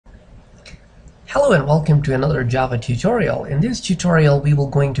Hello and welcome to another Java tutorial. In this tutorial we will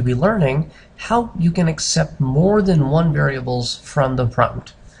going to be learning how you can accept more than one variables from the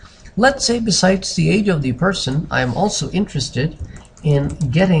prompt. Let's say besides the age of the person, I am also interested in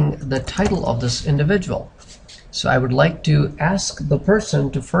getting the title of this individual. So I would like to ask the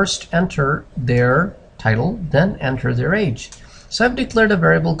person to first enter their title, then enter their age. So I've declared a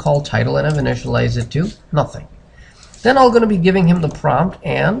variable called title and I've initialized it to nothing. Then I'm going to be giving him the prompt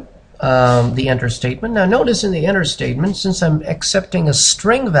and the enter statement. Now notice in the enter statement, since I'm accepting a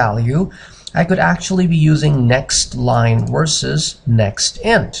string value, I could actually be using next line versus next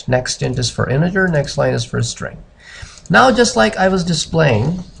int. Next int is for integer, next line is for string. Now just like I was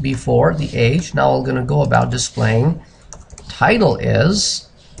displaying before the age, now I'm going to go about displaying title is,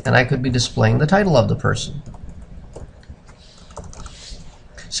 and I could be displaying the title of the person.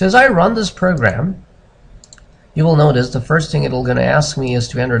 So as I run this program, you will notice the first thing it's going to ask me is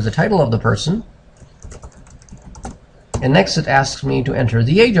to enter the title of the person, and next it asks me to enter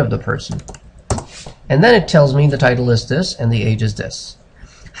the age of the person, and then it tells me the title is this and the age is this.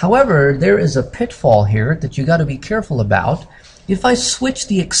 However, there is a pitfall here that you got to be careful about. If I switch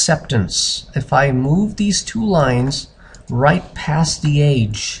the acceptance, if I move these two lines right past the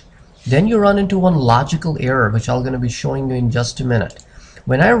age, then you run into one logical error which I'm going to be showing you in just a minute.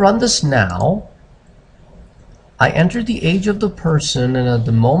 When I run this now, I enter the age of the person, and at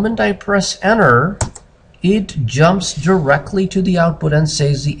the moment I press enter, it jumps directly to the output and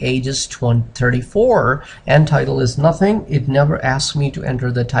says the age is 34 and title is nothing. It never asks me to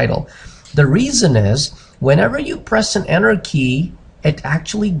enter the title. The reason is whenever you press an enter key, it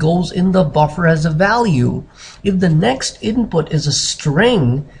actually goes in the buffer as a value. If the next input is a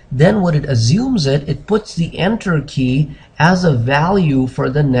string, then what it assumes it puts the enter key as a value for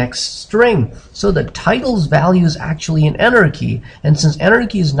the next string. So the title's value is actually an enter key, and since enter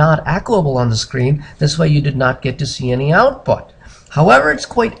key is not echoable on the screen, that's why you did not get to see any output. However, it's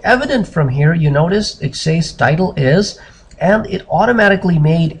quite evident from here. You notice it says title is, and it automatically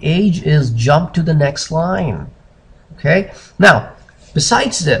made age is jump to the next line. Okay, now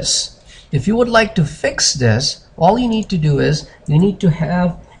besides this, if you would like to fix this, all you need to do is you need to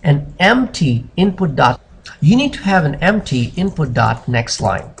have an empty input dot. You need to have an empty input dot next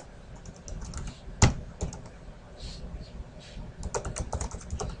line.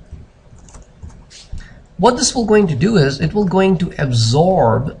 What this will going to do is it will going to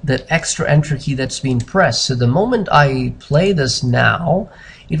absorb that extra enter key that's been pressed. So the moment I play this now,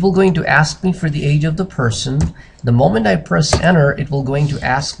 it will going to ask me for the age of the person. The moment I press enter, it will going to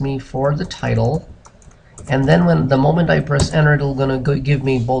ask me for the title, and then the moment I press enter, it will going to give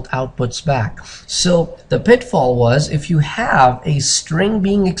me both outputs back. So the pitfall was, if you have a string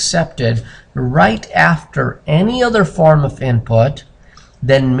being accepted right after any other form of input,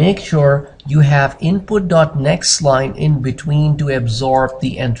 then make sure you have input.nextLine in between to absorb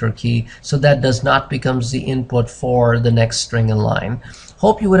the enter key, so that does not becomes the input for the next string in line.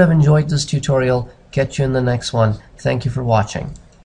 Hope you would have enjoyed this tutorial. Catch you in the next one. Thank you for watching.